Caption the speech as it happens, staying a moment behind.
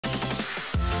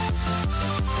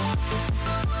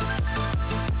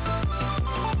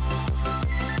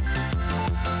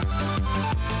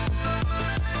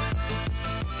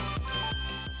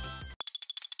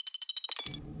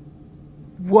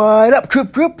What up,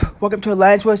 group? Welcome to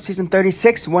Alliance Wars Season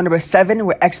 36, War number 7,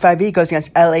 where X5e goes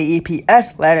against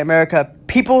LAEPS, Latin America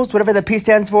Peoples, whatever the P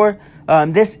stands for.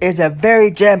 This is a very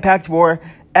jam-packed war.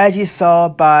 As you saw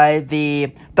by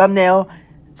the thumbnail,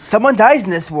 someone dies in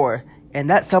this war, and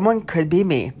that someone could be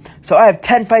me. So I have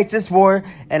 10 fights this war,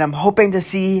 and I'm hoping to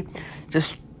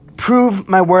just prove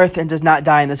my worth and just not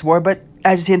die in this war, but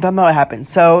as you see in the thumbnail, it happens.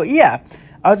 So yeah.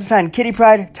 I was assigned Kitty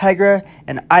Pride, Tigra,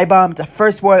 and Ibom. The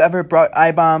first war I've ever brought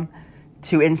Ibom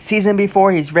to in season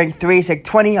before. He's ranked 3, Sig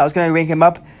 20. I was going to rank him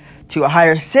up to a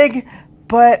higher Sig,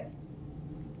 but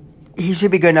he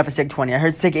should be good enough at Sig 20. I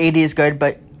heard Sig 80 is good,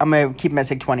 but I'm going to keep him at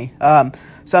Sig 20.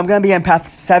 So I'm going to be on path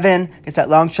 7 against that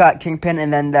LongShot, Kingpin,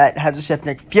 and then that Hazard Shift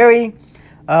Nick Fury.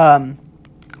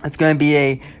 It's going to be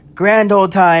a grand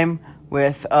old time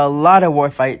with a lot of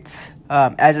war fights.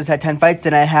 As I said, 10 fights.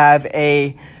 Then I have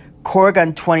a Korg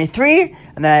on 23,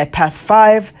 and then I have path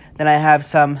 5, then I have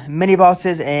some mini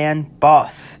bosses and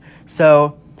boss.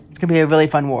 So it's going to be a really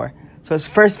fun war. So his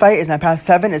first fight is on path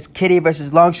 7, it's Kitty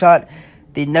versus LongShot.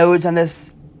 The nodes on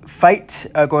this fight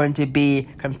are going to be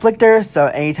conflictor, so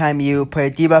anytime you put a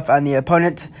debuff on the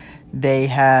opponent, they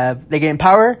gain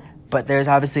power, but there's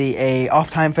obviously a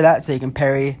off time for that, so you can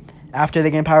parry after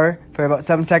they gain power for about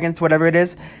 7 seconds, whatever it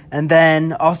is. And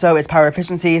then also it's power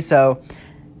efficiency, so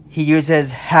he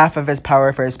uses half of his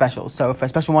power for his special. So for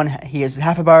special 1, he uses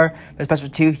half a bar. For special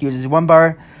 2, he uses 1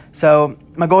 bar. So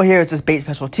my goal here is just bait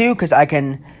special 2 because I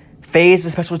can phase the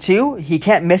special 2. He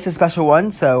can't miss his special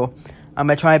 1, so I'm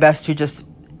going to try my best to just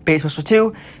bait special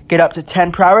 2, get up to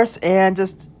 10 prowess, and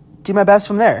just do my best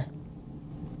from there.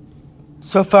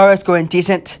 So far, it's going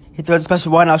decent. He throws a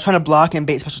special 1. I was trying to block and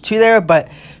bait special 2 there, but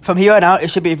from here on out,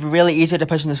 it should be really easy to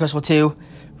push into special 2.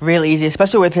 Really easy,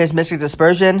 especially with his Mystic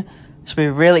Dispersion. Should be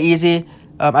really easy.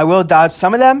 I will dodge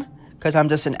some of them because I'm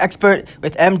just an expert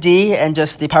with MD and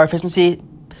just the power efficiency.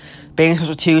 Baiting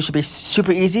special 2 should be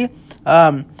super easy.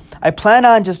 I plan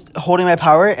on just holding my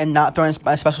power and not throwing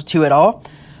my special 2 at all.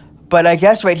 But I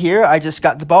guess right here, I just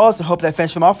got the balls and hope that I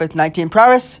finish him off with 19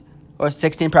 prowess or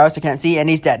 16 prowess, I can't see, and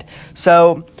he's dead.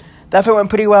 So that fight went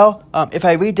pretty well. If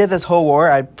I redid this whole war,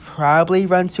 I'd probably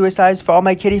run suicides for all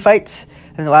my kitty fights.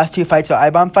 And the last 2 fights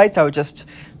are Ibom fights. I would just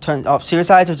turn off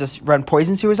suicides or just run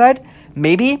poison suicide,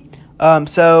 maybe.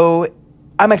 So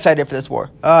I'm excited for this war.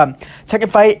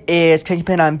 Second fight is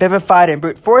Kingpin on vivified and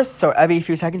brute force. So every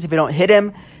few seconds, if you don't hit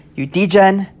him, you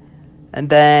degen, and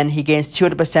then he gains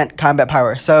 200% combat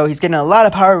power. So he's getting a lot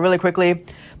of power really quickly.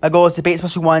 My goal is to bait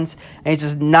special 1s, and he's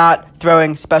just not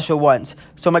throwing special 1s.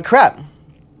 So I'm like, crap.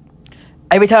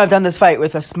 Every time I've done this fight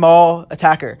with a small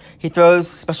attacker, he throws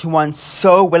special 1s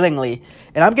so willingly,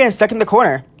 and I'm getting stuck in the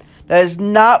corner. That is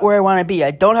not where I want to be.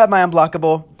 I don't have my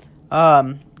unblockable.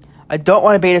 I don't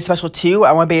want to bait a special 2.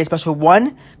 I want to bait a special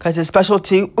 1 because his special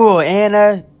 2,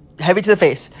 and heavy to the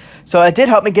face. So it did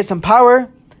help me get some power.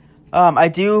 I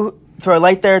do throw a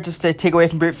light there just to take away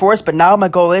from brute force, but now my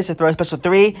goal is to throw a special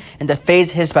 3 and to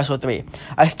phase his special 3.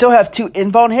 I still have 2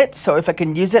 invuln hits, so if I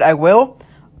can use it, I will.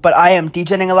 But I am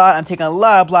degenning a lot. I'm taking a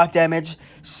lot of block damage.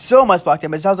 So much block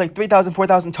damage. That was like 3,000,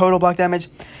 4,000 total block damage.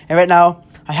 And right now,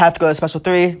 I have to go to special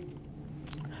 3.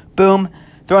 Boom,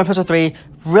 throw in special 3,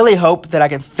 really hope that I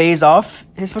can phase off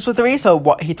his special 3,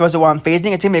 so he throws it while I'm phasing. It's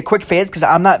going to be a quick phase because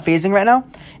I'm not phasing right now.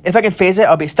 If I can phase it,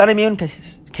 I'll be stun immune because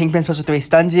Kingpin special 3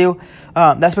 stuns you.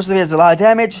 That special 3 does a lot of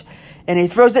damage, and he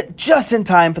throws it just in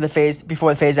time for the phase,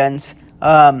 before the phase ends.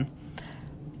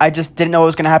 I just didn't know what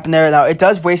was going to happen there. Now, it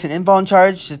does waste an invuln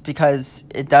charge just because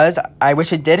it does. I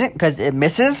wish it didn't because it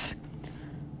misses.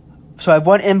 So I have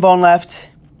 1 invuln left.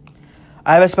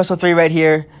 I have a special 3 right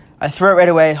here. I throw it right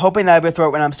away, hoping that I would throw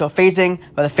it when I'm still phasing,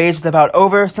 but the phase is about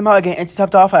over. Somehow I get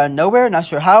intercept off out of nowhere, not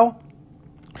sure how.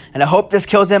 And I hope this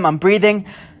kills him. I'm breathing.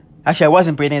 Actually, I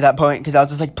wasn't breathing at that point because I was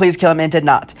just like, please kill him, and it did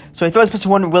not. So he throws special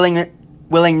 1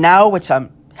 willing now, which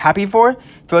I'm happy for.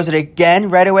 Throws it again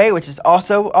right away, which is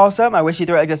also awesome. I wish he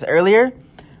threw it like this earlier.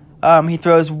 He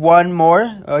throws 1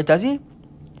 more, or does he? I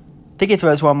think he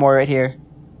throws 1 more right here.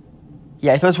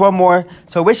 Yeah, he throws 1 more.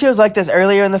 So I wish he was like this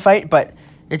earlier in the fight, but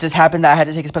it just happened that I had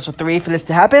to take a special 3 for this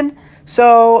to happen.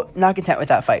 So, not content with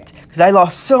that fight. Because I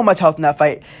lost so much health in that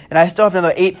fight. And I still have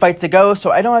another 8 fights to go.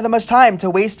 So, I don't have that much time to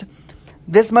waste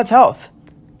this much health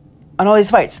on all these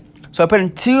fights. So, I put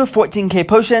in 2 14k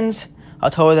potions.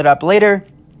 I'll total that up later.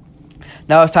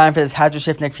 Now it's time for this Hazard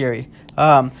Shift Nick Fury.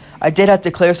 I did have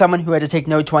to clear someone who had to take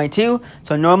node 22.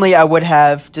 So, normally I would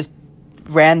have just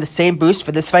ran the same boost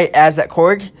for this fight as that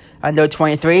Korg on node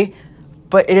 23.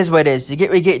 But it is what it is. You get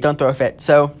what you get, don't throw a fit.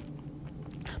 So,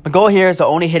 my goal here is to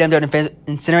only hit him during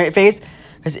Incinerate phase.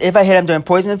 Because if I hit him during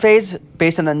Poison phase,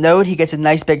 based on the node, he gets a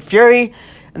nice big Fury.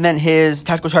 And then his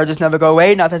tactical charges never go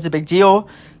away. Not that's a big deal,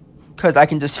 because I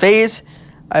can just phase.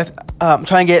 I'm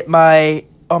trying to get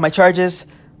all my charges.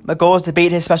 My goal is to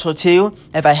bait his special 2.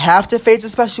 If I have to phase the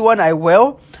special 1, I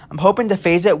will. I'm hoping to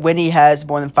phase it when he has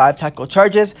more than 5 tactical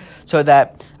charges, so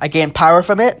that I gain power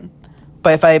from it.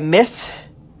 But if I miss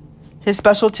his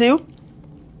special 2,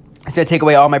 it's going to take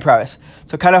away all my prowess.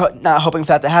 So kind of not hoping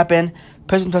for that to happen.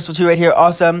 Pushing special 2 right here,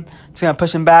 awesome. Just going to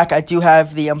push him back. I do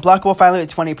have the unblockable finally with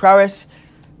 20 prowess.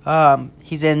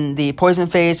 He's in the poison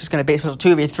phase. Just going to bait special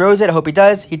 2 if he throws it. I hope he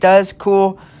does. He does.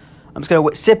 Cool. I'm just going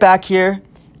to sit back here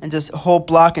and just hold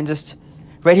block, and just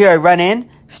right here I run in.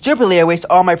 Stupidly, I waste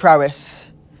all my prowess.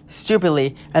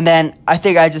 Stupidly. And then I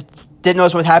think I just didn't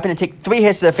notice what happened and take 3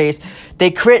 hits to the face.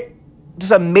 They crit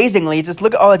just amazingly. Just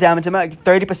look at all the damage. I'm at like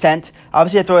 30%.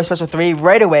 Obviously, I throw a special 3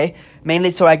 right away,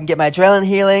 mainly so I can get my adrenaline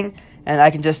healing, and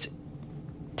I can just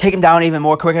take him down even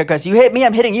more quicker, because you hit me,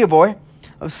 I'm hitting you, boy.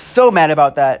 I was so mad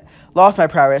about that. Lost my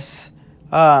prowess.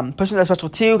 Pushing that special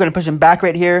 2. Going to push him back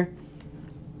right here.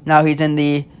 Now he's in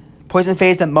the poison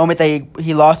phase. The moment that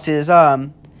he lost his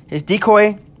decoy.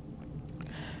 I'm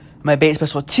going to bait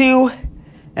special 2.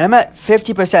 And I'm at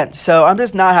 50%. So I'm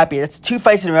just not happy. That's 2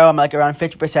 fights in a row. I'm like around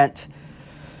 50%.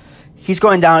 He's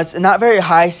going down. It's not very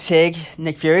high sig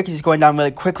Nick Fury, because he's going down really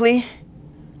quickly.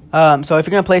 So if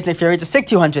you're going to place Nick Fury, just sig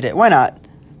 200 it. Why not?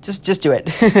 Just do it.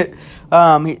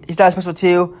 He's got a special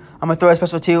 2. I'm going to throw a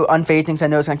special 2 unfazing, because I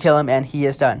know it's going to kill him, and he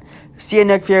is done. See you,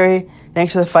 Nick Fury.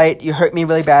 Thanks for the fight. You hurt me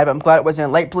really bad, but I'm glad it wasn't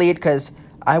a light bleed, because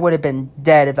I would have been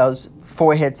dead if that was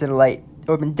 4 hits in a light. It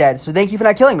would have been dead. So thank you for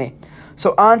not killing me.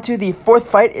 So on to the 4th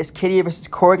fight is Kitty versus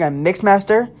Korg on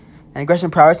mixmaster, and aggression,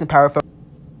 prowess, and power focus.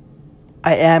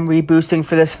 I am reboosting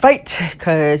for this fight,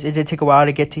 because it did take a while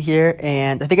to get to here,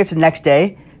 and I think it's the next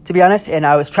day, to be honest, and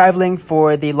I was traveling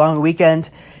for the long weekend,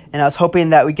 and I was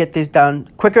hoping that we get this done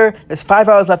quicker. There's 5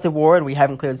 hours left of war, and we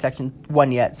haven't cleared section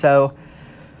 1 yet, so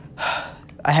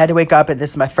I had to wake up, and this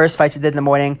is my first fight I did in the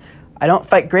morning. I don't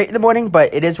fight great in the morning,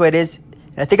 but it is what it is.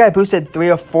 And I think I boosted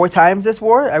 3 or 4 times this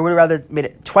war. I would have rather made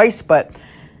it twice, but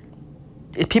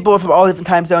if people are from all different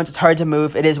time zones, it's hard to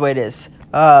move. It is what it is.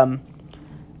 I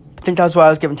think that was why I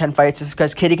was given 10 fights, just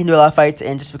because Kitty can do a lot of fights,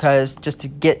 and just to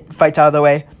get fights out of the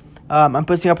way. I'm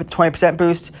boosting up with 20%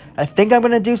 boost. I think I'm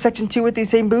going to do section 2 with these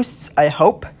same boosts, I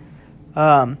hope.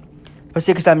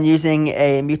 Especially because I'm using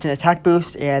a mutant attack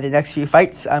boost, and the next few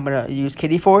fights I'm going to use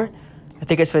Kitty for. I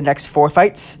think it's for the next 4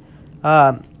 fights.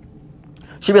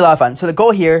 Should be a lot of fun. So the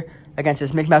goal here against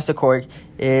this Mixmaster Korg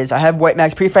is I have White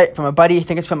Max pre-fight from a buddy. I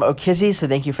think it's from Okizzy, so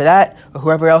thank you for that, or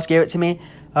whoever else gave it to me.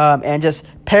 And just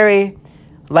parry,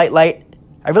 light.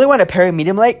 I really want to parry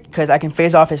medium light, because I can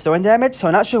phase off his throwing damage, so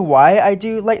I'm not sure why I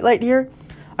do light here.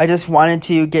 I just wanted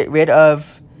to get rid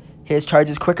of his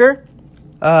charges quicker.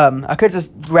 I could have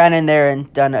just ran in there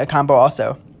and done a combo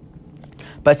also.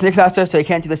 But it's Mixmaster, so he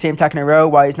can't do the same attack in a row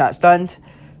while he's not stunned.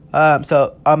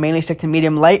 So I'll mainly stick to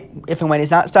medium light if and when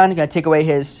he's not stunned. I'm going to take away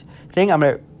his thing. I'm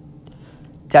going to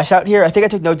dash out here. I think I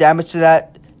took no damage to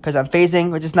that, because I'm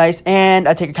phasing, which is nice. And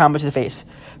I take a combo to the face.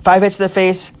 5 hits to the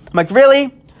face. I'm like,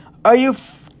 really? Are you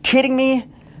kidding me?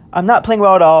 I'm not playing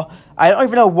well at all. I don't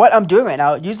even know what I'm doing right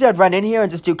now. Usually I'd run in here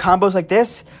and just do combos like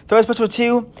this. Throw a special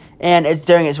 2, and it's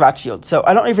during his rock shield. So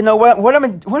I don't even know what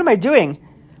am I doing?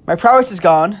 My prowess is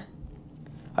gone.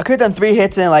 I could have done 3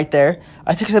 hits in light there.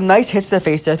 I took some nice hits to the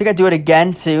face there. I think I'd do it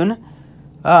again soon.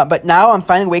 But now I'm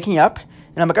finally waking up,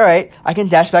 and I'm like, alright, I can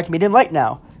dash back medium light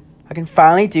now. I can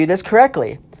finally do this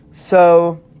correctly.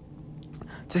 So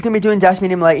just going to be doing dash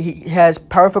medium light. He has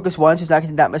power focus 1, so he's not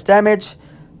getting that much damage.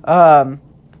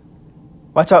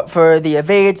 Watch out for the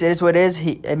evades. It is what it is.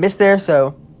 I missed there,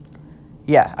 so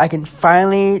yeah, I can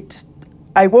finally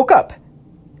I woke up.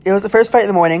 It was the first fight in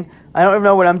the morning. I don't even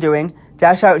know what I'm doing.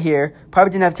 Dash out here.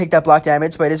 Probably didn't have to take that block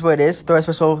damage, but it is what it is. Throw a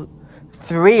special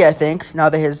 3, I think, now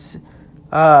that his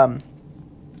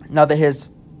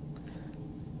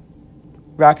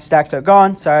rock stacks are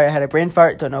gone. Sorry, I had a brain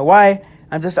fart. Don't know why.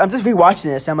 I'm just rewatching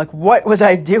this. I'm like, what was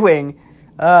I doing?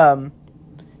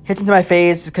 Hits into my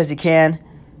phase because he can.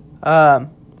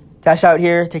 Dash out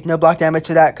here. Take no block damage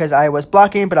to that because I was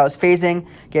blocking, but I was phasing.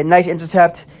 Get a nice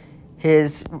intercept.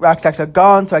 His rock stacks are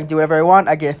gone, so I can do whatever I want.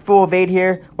 I get a full evade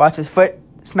here. Watch his foot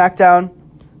smack down.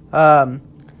 A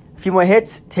few more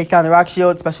hits. Take down the rock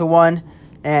shield. Special 1.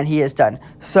 And he is done.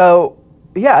 So,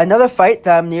 yeah, another fight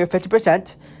that I'm near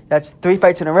 50%. That's 3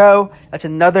 fights in a row. That's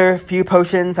another few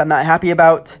potions I'm not happy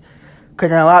about.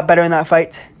 Could have done a lot better in that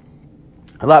fight.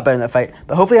 A lot better in that fight.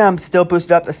 But hopefully I'm still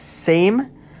boosted up the same.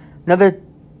 I think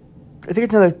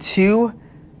it's another 2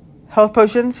 health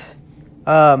potions.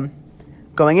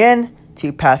 Going in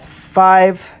to path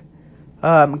 5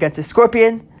 against a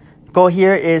scorpion. Goal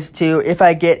here is to, if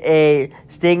I get a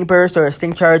sting burst or a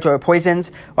sting charge or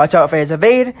poisons, watch out for his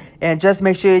evade, and just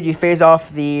make sure you phase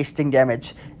off the sting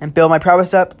damage. And build my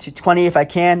prowess up to 20 if I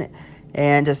can,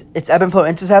 and just, it's ebb and flow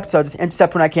intercept, so just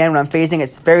intercept when I can. When I'm phasing,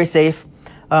 it's very safe.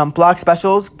 Block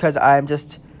specials, because I'm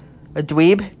just a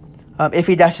dweeb. If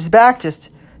he dashes back, just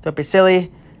don't be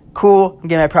silly. Cool, I'm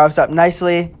getting my prowess up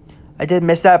nicely. I did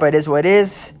miss that, but it is what it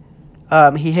is.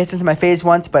 He hits into my phase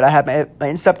once, but I have my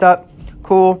intercept up.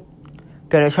 Cool.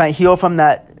 Gonna try and heal from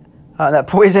that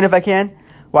poison if I can.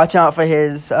 Watching out for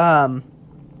his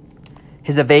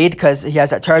evade, because he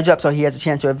has that charge up, so he has a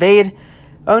chance to evade.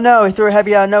 Oh no, he threw a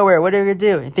heavy out of nowhere. What are we gonna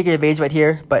do? I think he evades right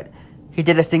here, but he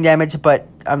did the sting damage, but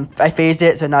I phased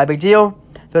it, so not a big deal.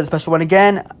 Throw the special one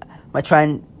again. I'm gonna try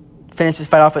and finish this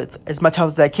fight off with as much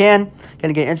health as I can.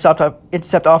 Gonna get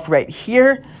intercept off right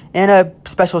here, and a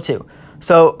special 2.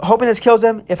 So, hoping this kills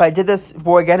him. If I did this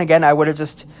war again, I would have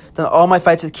just done all my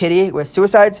fights with Kitty, with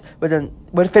suicides, would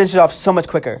have finished it off so much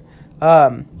quicker.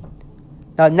 Now,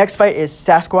 next fight is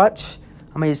Sasquatch.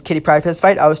 I'm going to use Kitty Pryde for this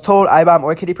fight. I was told Ibom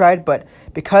or Kitty Pryde, but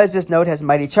because this node has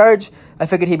Mighty Charge, I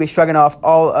figured he'd be shrugging off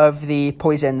all of the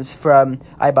poisons from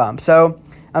Ibom. So,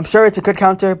 I'm sure it's a good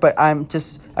counter, but I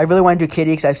really want to do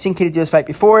Kitty, because I've seen Kitty do this fight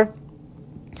before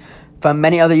from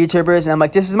many other YouTubers, and I'm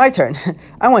like, this is my turn.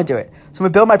 I want to do it. So I'm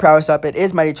going to build my prowess up. It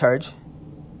is Mighty Charge,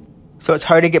 so it's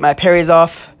hard to get my parries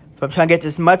off, but I'm trying to get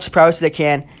as much prowess as I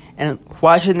can, and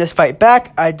watching this fight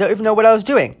back, I don't even know what I was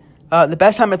doing. The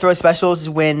best time to throw specials is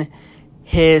when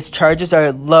his charges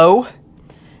are low,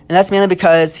 and that's mainly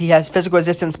because he has physical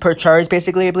resistance per charge,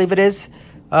 basically, I believe it is.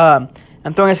 I'm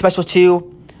throwing a special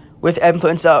 2 with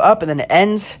influence up, and then it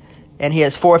ends, and he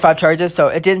has 4 or 5 charges, so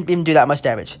it didn't even do that much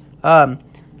damage.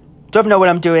 Don't know what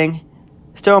I'm doing.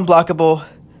 Still unblockable.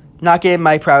 Not getting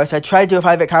my prowess. I tried to do a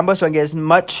 5-hit combo so I can get as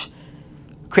much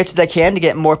crits as I can to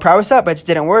get more prowess up, but it just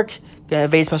didn't work. Gonna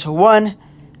evade special 1,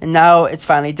 and now it's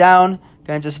finally down.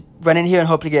 Gonna just run in here and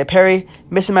hope to get a parry.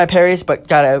 Missing my parries, but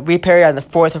got a re-parry on the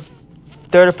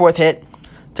third or fourth hit.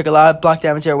 Took a lot of block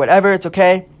damage there, whatever. It's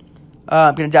okay.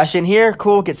 I'm gonna dash in here.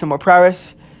 Cool. Get some more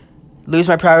prowess. Lose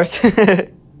my prowess. He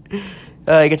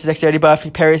gets his dexterity buff. He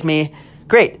parries me.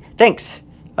 Great. Thanks.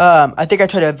 I think I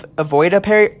tried to avoid a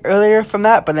parry earlier from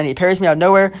that, but then he parries me out of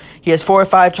nowhere. He has 4 or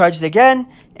 5 charges again,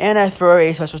 and I throw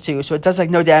a special 2, so it does like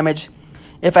no damage.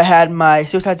 If I had my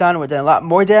suicides on, it would have done a lot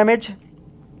more damage.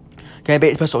 Gonna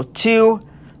bait special 2,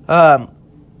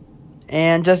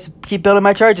 and just keep building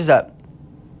my charges up.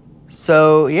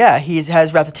 So yeah, he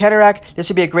has Wrath of Tanarak. This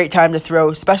would be a great time to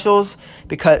throw specials,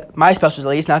 because my specials at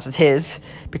least, not just his,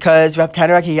 because Wrath of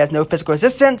Tanarak, he has no physical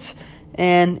resistance,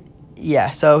 and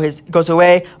yeah, so his goes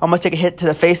away. Almost take a hit to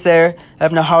the face there. I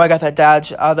don't know how I got that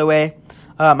dodge out of the way.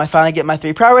 I finally get my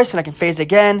 3 prowess, and I can phase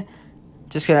again.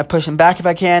 Just going to push him back if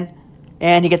I can.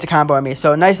 And he gets a combo on me.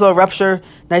 So nice little rupture,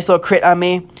 nice little crit on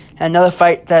me. And another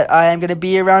fight that I am going to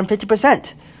be around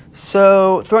 50%.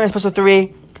 So throwing a special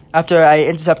 3 after I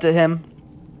intercepted him.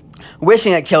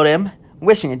 Wishing it killed him.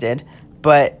 Wishing it did.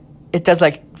 But it does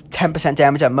like 10%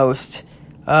 damage at most.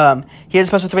 He has a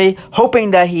special 3.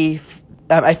 Hoping that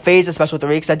I phase a special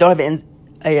 3 because I don't have an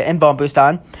Ibom boost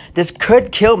on. This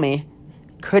could kill me.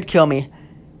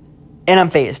 And I'm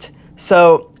phased.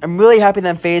 So I'm really happy that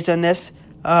I'm phased on this.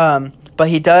 But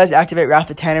he does activate Wrath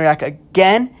of Tanarak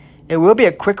again. It will be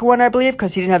a quick one, I believe,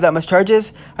 because he didn't have that much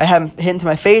charges. I haven't hit into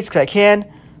my face because I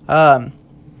can. I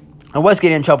was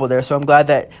getting in trouble there, so I'm glad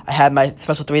that I had my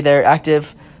special 3 there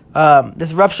active.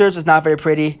 This ruptures is not very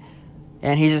pretty.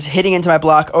 And he's just hitting into my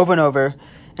block over and over.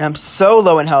 And I'm so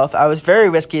low in health. I was very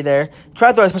risky there.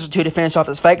 Tried to throw a special 2 to finish off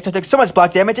this fight because I took so much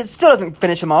block damage. It still doesn't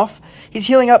finish him off. He's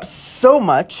healing up so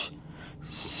much.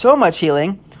 So much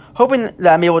healing. Hoping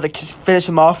that I'm able to just finish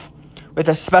him off with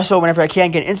a special whenever I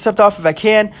can. Get an intercept off if I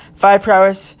can. 5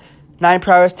 prowess, 9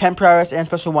 prowess, 10 prowess, and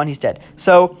special 1. He's dead.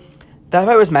 So that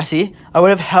fight was messy. I would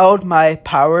have held my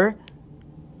power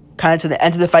kind of to the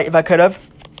end of the fight if I could have.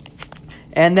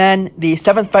 And then the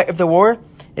 7th fight of the war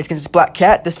is against this Black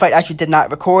Cat. This fight actually did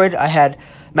not record. I had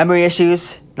memory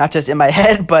issues, not just in my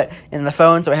head, but in the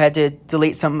phone, so I had to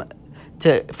delete some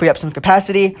to free up some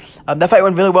capacity. That fight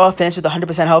went really well, finished with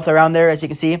 100% health around there, as you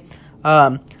can see.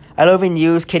 I don't even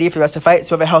use Kitty for the rest of the fight,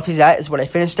 so whatever health he's at is what I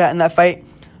finished at in that fight.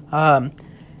 And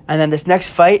then this next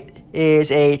fight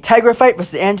is a Tigra fight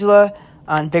versus Angela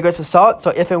on Vigorous Assault.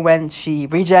 So if and when she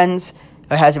regens,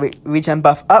 or has a regen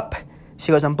buff up,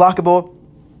 she goes unblockable.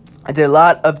 I did a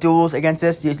lot of duels against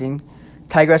this using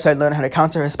Tigra, so I learned how to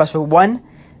counter her special 1.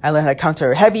 I learned how to counter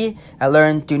her heavy. I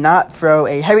learned do not throw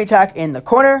a heavy attack in the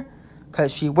corner,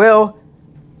 because she will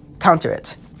counter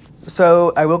it.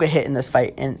 So I will get hit in this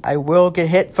fight, and I will get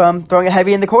hit from throwing a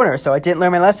heavy in the corner, so I didn't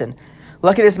learn my lesson.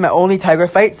 Luckily, this is my only Tigra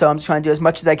fight, so I'm just trying to do as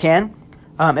much as I can.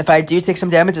 If I do take some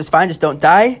damage, it's fine, just don't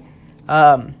die.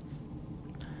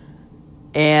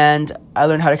 And I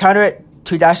learned how to counter it.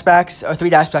 2 dashbacks, or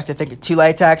 3 dashbacks, I think, 2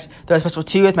 light attacks. Throw a special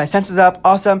 2 with my senses up.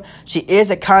 Awesome. She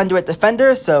is a Conduit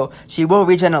defender, so she will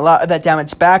regen a lot of that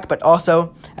damage back, but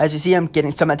also, as you see, I'm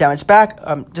getting some of that damage back.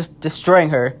 I'm just destroying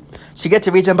her. She gets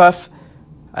a regen buff.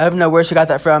 I don't know where she got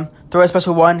that from. Throw a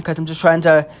special 1, because I'm just trying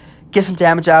to get some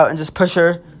damage out and just push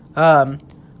her.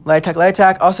 Light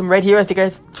attack. Awesome. Right here, I think I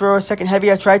throw a second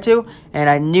heavy. I tried to, and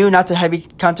I knew not to heavy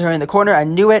counter her in the corner. I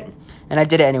knew it, and I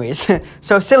did it anyways.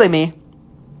 So silly me.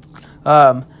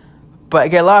 But I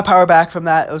get a lot of power back from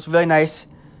that. It was really nice.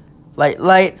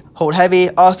 Light, hold heavy,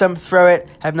 awesome, throw it.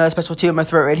 Have another special 2, I'm going to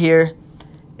throw it right here.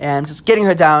 And I'm just getting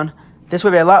her down. This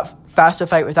would be a lot faster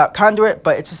fight without Conduit,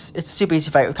 but it's a super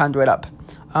easy fight with Conduit up.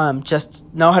 Just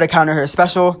know how to counter her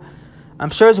special. I'm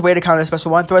sure there's a way to counter a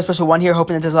special 1. Throw a special 1 here,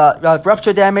 hoping it does a lot of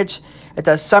rupture damage. It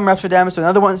does some rupture damage, so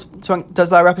another one does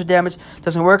a lot of rupture damage.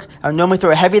 Doesn't work. I would normally throw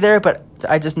a heavy there, but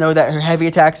I just know that her heavy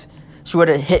attacks, she would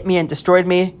have hit me and destroyed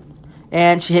me.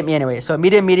 And she hit me anyway. So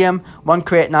medium, 1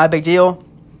 crit, not a big deal.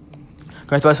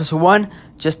 Gonna throw a special 1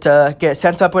 just to get a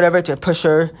sense up, whatever, to push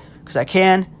her because I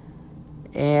can.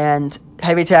 And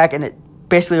heavy attack, and it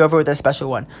basically over with a special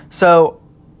 1. So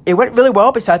it went really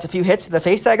well besides a few hits to the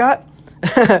face I got.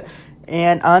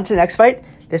 And on to the next fight.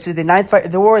 This is the 9th fight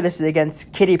of the war. This is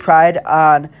against Kitty Pryde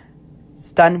on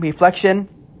stun reflection.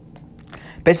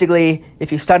 Basically,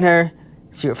 if you stun her,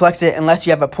 she reflects it. Unless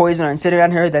you have a poison or incendiary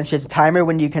on her, then she has a timer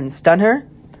when you can stun her.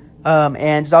 And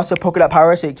there's also polka dot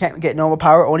power, so you can't get normal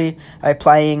power, only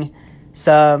applying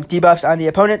some debuffs on the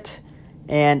opponent.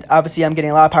 And obviously, I'm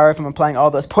getting a lot of power from applying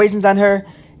all those poisons on her,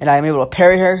 and I'm able to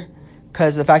parry her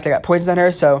because of the fact I got poisons on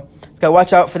her. So just gotta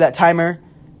watch out for that timer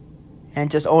and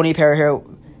just only parry her.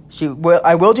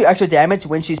 I will do extra damage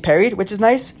when she's parried, which is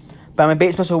nice. But I'm gonna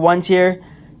bait special 1s here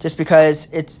just because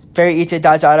it's very easy to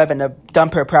dodge out of and to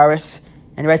dump her prowess.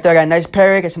 And right there, I got a nice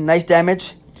parry, got some nice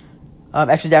damage.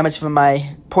 Extra damage from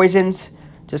my poisons,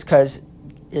 just because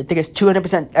I think it's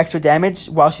 200% extra damage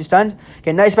while she's stunned.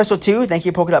 Get a nice special 2. Thank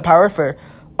you, Polka Dot Power, for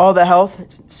all the health.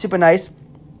 It's super nice.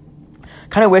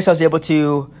 Kind of wish I was able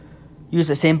to use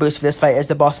the same boost for this fight as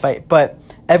the boss fight, but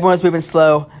everyone was moving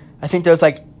slow. I think there was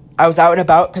I was out and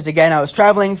about because, again, I was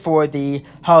traveling for the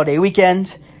holiday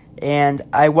weekend, and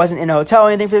I wasn't in a hotel or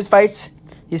anything for these fights.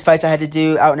 These fights I had to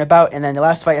do out and about, and then the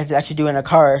last fight I had to actually do in a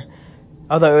car.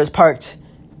 Although it was parked,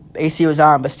 AC was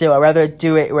on, but still, I'd rather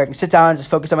do it where I can sit down, just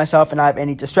focus on myself and not have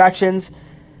any distractions.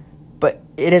 But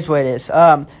it is what it is.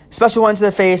 Special 1 to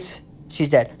the face, she's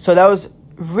dead. So that was a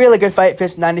really good fight,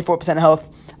 finished 94% health.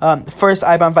 The first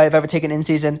Ibom fight I've ever taken in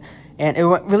season, and it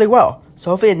went really well. So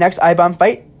hopefully the next Ibom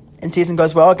fight in season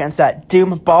goes well against that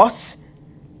Doom boss.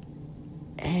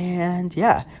 And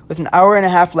yeah, with an hour and a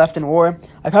half left in war,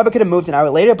 I probably could have moved an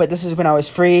hour later, but this is when I was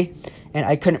free, and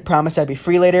I couldn't promise I'd be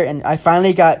free later, and I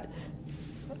finally got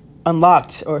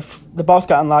unlocked, or the boss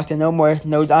got unlocked, and no more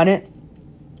nodes on it.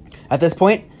 At this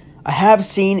point, I have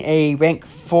seen a rank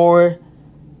 4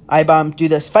 Ibom do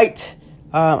this fight.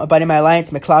 A buddy in my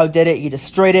alliance, Mcoc, did it. He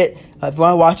destroyed it. If you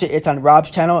want to watch it, it's on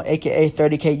Rob's channel, aka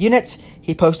 30k Units.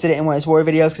 He posted it in one of his war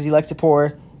videos because he likes to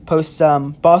post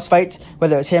some boss fights,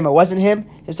 whether it's him or wasn't him.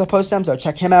 He'll still post them, so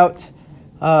check him out.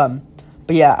 But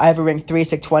yeah, I have a rank 3,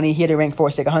 620. He had a rank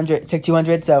 4,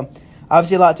 600, so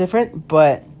obviously a lot different,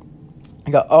 but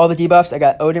I got all the debuffs. I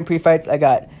got Odin pre-fights. I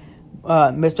got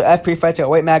Mr. F pre-fights. I got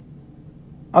White Mag.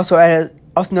 Also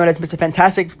known as Mr.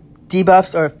 Fantastic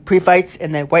debuffs or pre-fights,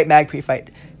 and then White Mag pre-fight.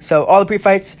 So all the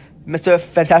pre-fights, Mr.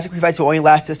 Fantastic pre-fights will only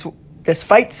last this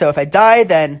fight. So if I die,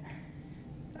 then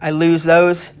I lose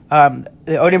those.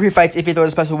 The Odin pre-fights, if he throws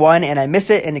a special 1 and I miss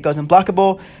it and it goes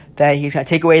unblockable, then he's going to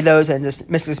take away those and just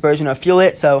Mystic Dispersion or fuel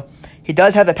it. So he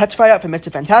does have the Petrify out for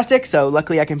Mr. Fantastic, so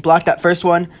luckily I can block that first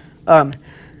one.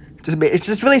 It's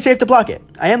just really safe to block it.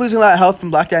 I am losing a lot of health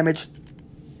from block damage,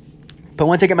 but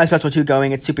once I get my special 2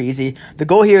 going, it's super easy. The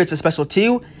goal here is a special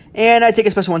 2, and I take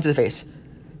a special 1 to the face.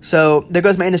 So there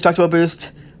goes my indestructible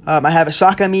boost. I have a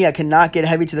shock on me. I cannot get a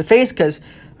heavy to the face because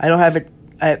I don't have it.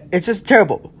 It's just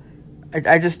terrible.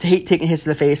 I just hate taking hits to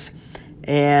the face.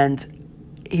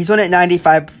 And he's only at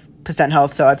 95%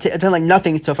 health, so I've done like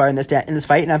nothing so far in this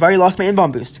fight, and I've already lost my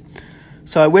Ibom boost.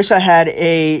 So I wish I had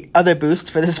a other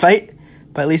boost for this fight,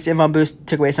 but at least Ibom boost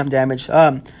took away some damage.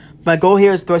 My goal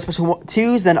here is to throw special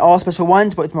 2s, then all special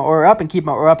 1s, but with my aura up, and keep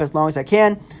my aura up as long as I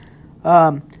can.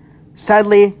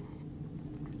 Sadly,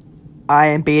 I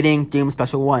am baiting Doom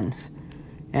special 1s.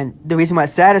 And the reason why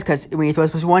it's sad is because when you throw a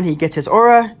special 1, he gets his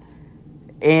aura,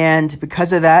 And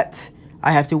because of that,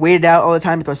 I have to wait it out all the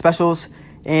time to throw specials.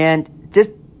 And this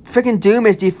freaking Doom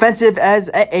is defensive as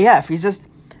AF. He's just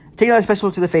taking another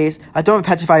special to the face. I don't have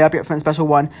Petrify up yet from special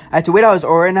 1. I have to wait out his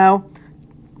aura now.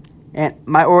 And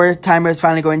my aura timer is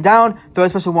finally going down. Throw a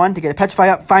special 1 to get a Petrify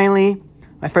up. Finally,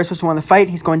 my first special 1 in the fight.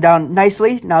 He's going down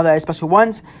nicely now that I have special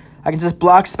 1s. I can just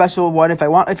block special 1 if I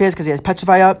want of his because he has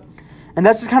Petrify up. And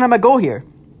that's just kind of my goal here.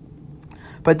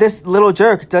 But this little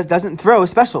jerk doesn't throw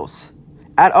specials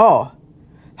at all.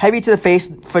 Heavy to the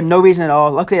face for no reason at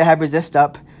all. Luckily, I have resist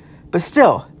up. But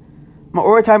still, my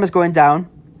aura timer is going down.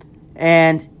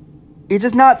 And he's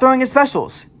just not throwing his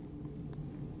specials.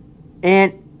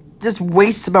 And just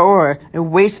wastes my aura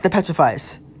and wastes the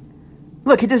petrifies.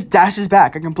 Look, he just dashes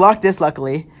back. I can block this,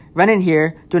 luckily. Run in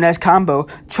here, do a nice combo.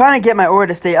 Trying to get my aura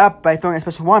to stay up by throwing a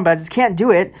special 1, but I just can't do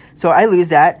it. So I lose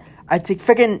that. I take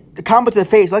freaking combo to the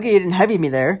face. Luckily, he didn't heavy me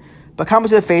there. But combo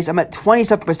to the face, I'm at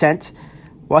 27%.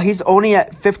 While he's only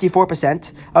at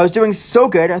 54%. I was doing so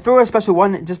good. I throw a special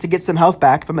 1 just to get some health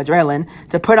back from adrenaline.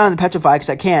 To put on the petrify because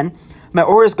I can. My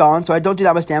aura is gone, so I don't do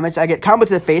that much damage. I get combo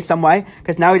to the face some way,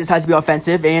 because now he decides to be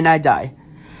offensive, and I die.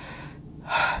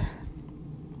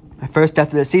 My first death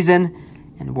of the season,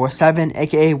 in War 7,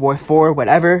 aka War 4,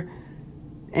 whatever.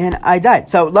 And I died.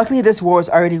 So, luckily, this war is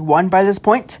already won by this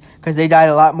point, because they died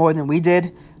a lot more than we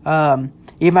did. Even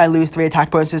if I lose 3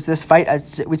 attack bonuses this fight,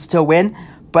 we'd still win.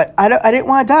 But I didn't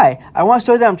want to die. I want to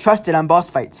show that I'm trusted on boss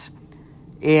fights.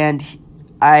 And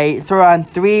I throw on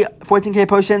 3 14k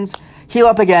potions, heal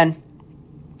up again,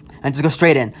 and just go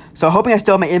straight in. So hoping I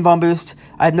still have my Ibom boost.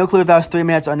 I have no clue if that was 3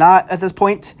 minutes or not at this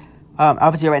point.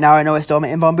 Obviously right now I know I still have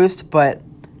my Ibom boost, but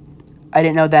I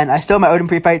didn't know then. I still have my Odin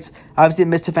pre-fights. Obviously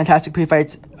the Mr. Fantastic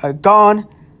pre-fights are gone.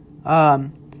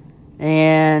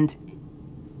 And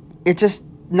it's just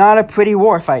not a pretty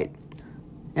war fight.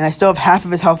 And I still have half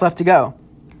of his health left to go.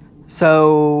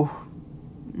 So,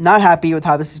 not happy with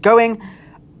how this is going.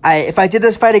 If I did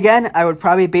this fight again, I would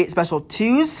probably bait special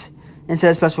 2s instead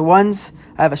of special 1s.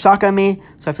 I have a shock on me,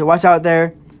 so I have to watch out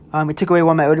there. He took away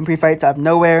one of my Odin pre-fights out of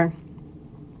nowhere.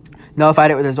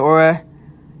 Nullified it with his aura.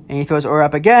 And he throws aura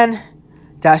up again.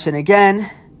 Dash in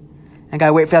again. And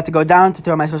gotta wait for that to go down to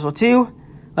throw my special 2.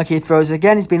 Lucky he throws it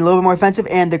again. He's being a little bit more offensive.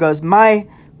 And there goes my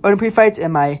Odin pre-fights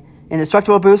and my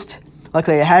indestructible boost.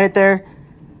 Luckily I had it there.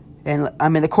 And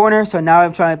I'm in the corner, so now I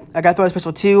gotta throw a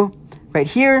special 2 right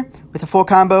here with a full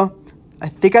combo. I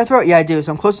think I throw it. Yeah, I do.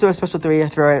 So I'm close to a special 3. I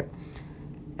throw it.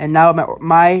 And now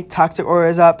my toxic aura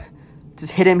is up.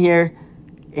 Just hit him here.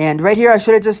 And right here, I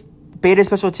should have just baited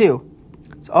special 2.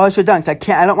 That's all I should have done.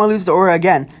 Because I don't want to lose the aura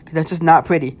again. Because that's just not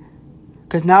pretty.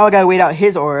 Because now I got to wait out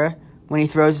his aura when he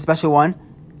throws a special 1.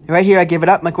 And right here, I give it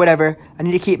up. I'm like, whatever. I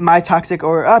need to keep my toxic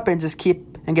aura up and just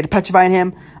and get a petrify in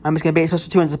him. I'm just going to bait special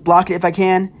 2 and just block it if I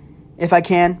can.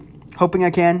 Hoping I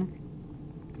can.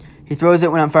 He throws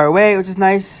it when I'm far away, which is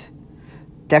nice.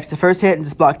 Dex the first hit and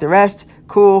just block the rest.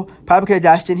 Cool. Probably could have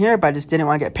dashed in here, but I just didn't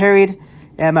want to get parried.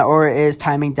 And my aura is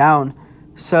timing down.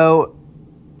 So,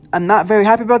 I'm not very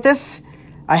happy about this.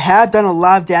 I have done a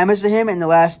lot of damage to him in the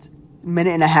last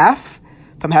minute and a half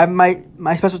from having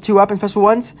my special 2 up and special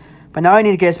 1s. But now I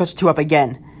need to get a special 2 up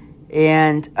again.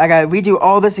 And I got to redo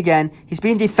all this again. He's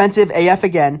being defensive AF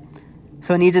again.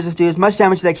 So I need to just do as much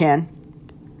damage as I can.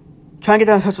 Try and get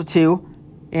down to special 2.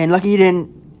 And lucky he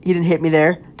didn't hit me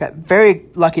there. Got very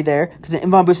lucky there. Because the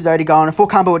Ibom boost is already gone. A full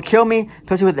combo would kill me.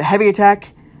 Especially with the heavy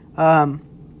attack. Gonna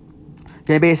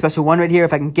bait a special 1 right here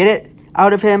if I can get it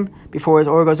out of him before his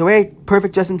aura goes away.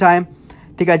 Perfect just in time.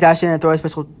 Think I dash in and throw a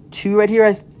special 2 right here.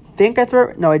 I think I throw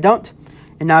it. No, I don't.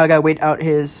 And now I gotta wait out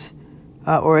his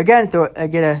aura again. I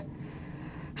get a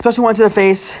special 1 to the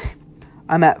face.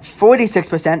 I'm at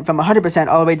 46% from 100%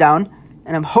 all the way down.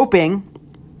 And I'm hoping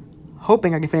I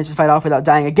can finish this fight off without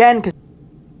dying again.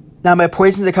 Now my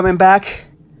poisons are coming back.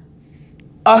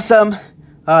 Awesome.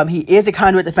 He is a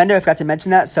Conduit defender. I forgot to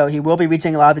mention that. So he will be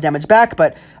reaching a lot of the damage back.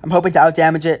 But I'm hoping to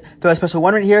out-damage it. Throw a special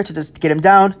 1 right here to just get him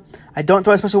down. I don't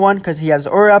throw a special 1 because he has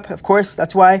aura up. Of course,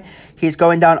 that's why. He's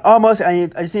going down almost. I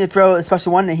just need to throw a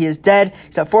special 1 and he is dead.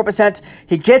 He's at 4%.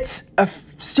 He gets a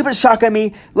stupid shock on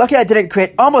me. Lucky I didn't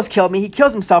crit. Almost killed me. He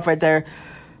kills himself right there.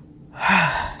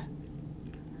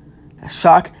 A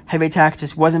shock, heavy attack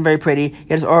just wasn't very pretty. He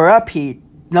had his aura up. He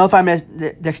nullified my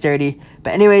dexterity.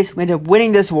 But anyways, we ended up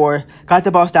winning this war. Got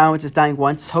the boss down, which is dying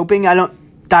once. Hoping I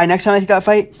don't die next time I take that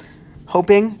fight.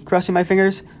 Hoping, crossing my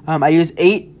fingers. I used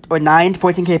 8 or 9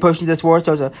 14k potions this war,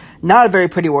 so it was not a very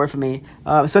pretty war for me.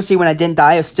 Especially when I didn't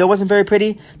die, it still wasn't very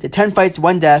pretty. Did 10 fights,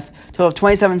 1 death. Total of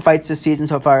 27 fights this season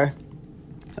so far.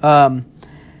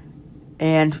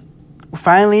 And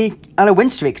finally on a win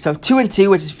streak. So 2-2,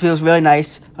 which feels really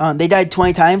nice. They died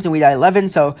 20 times and we died 11.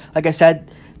 So like I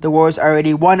said, the war's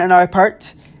already won on our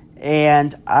part.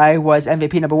 And I was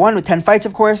MVP number 1 with 10 fights,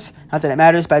 of course. Not that it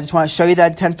matters, but I just want to show you that I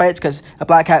had 10 fights because a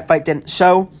Black Hat fight didn't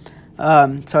show.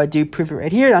 So I do prove it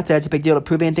right here. Not that it's a big deal to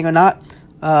prove anything or not.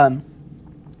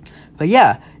 But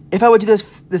yeah, if I would do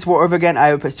this war over again,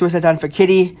 I would put Suicide down for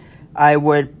Kitty. I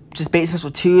would just bait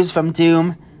special 2s from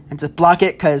Doom and just block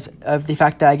it because of the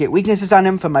fact that I get weaknesses on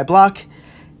him from my block.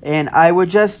 And I would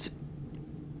just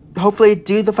hopefully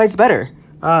do the fights better.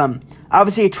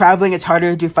 Obviously, traveling, it's harder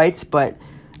to do fights, but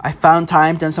I found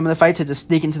time during some of the fights to just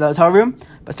sneak into the hotel room.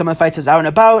 But some of the fights I was out and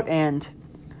about, and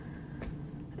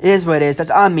it is what it is.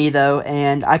 That's on me, though,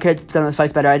 and I could have done those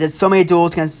fights better. I did so many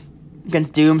duels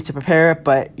against Dooms to prepare,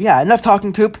 but yeah, enough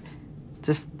talking, Coop.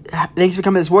 Just thanks for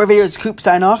coming to this war video. It's Coop,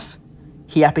 sign off.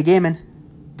 He happy gaming.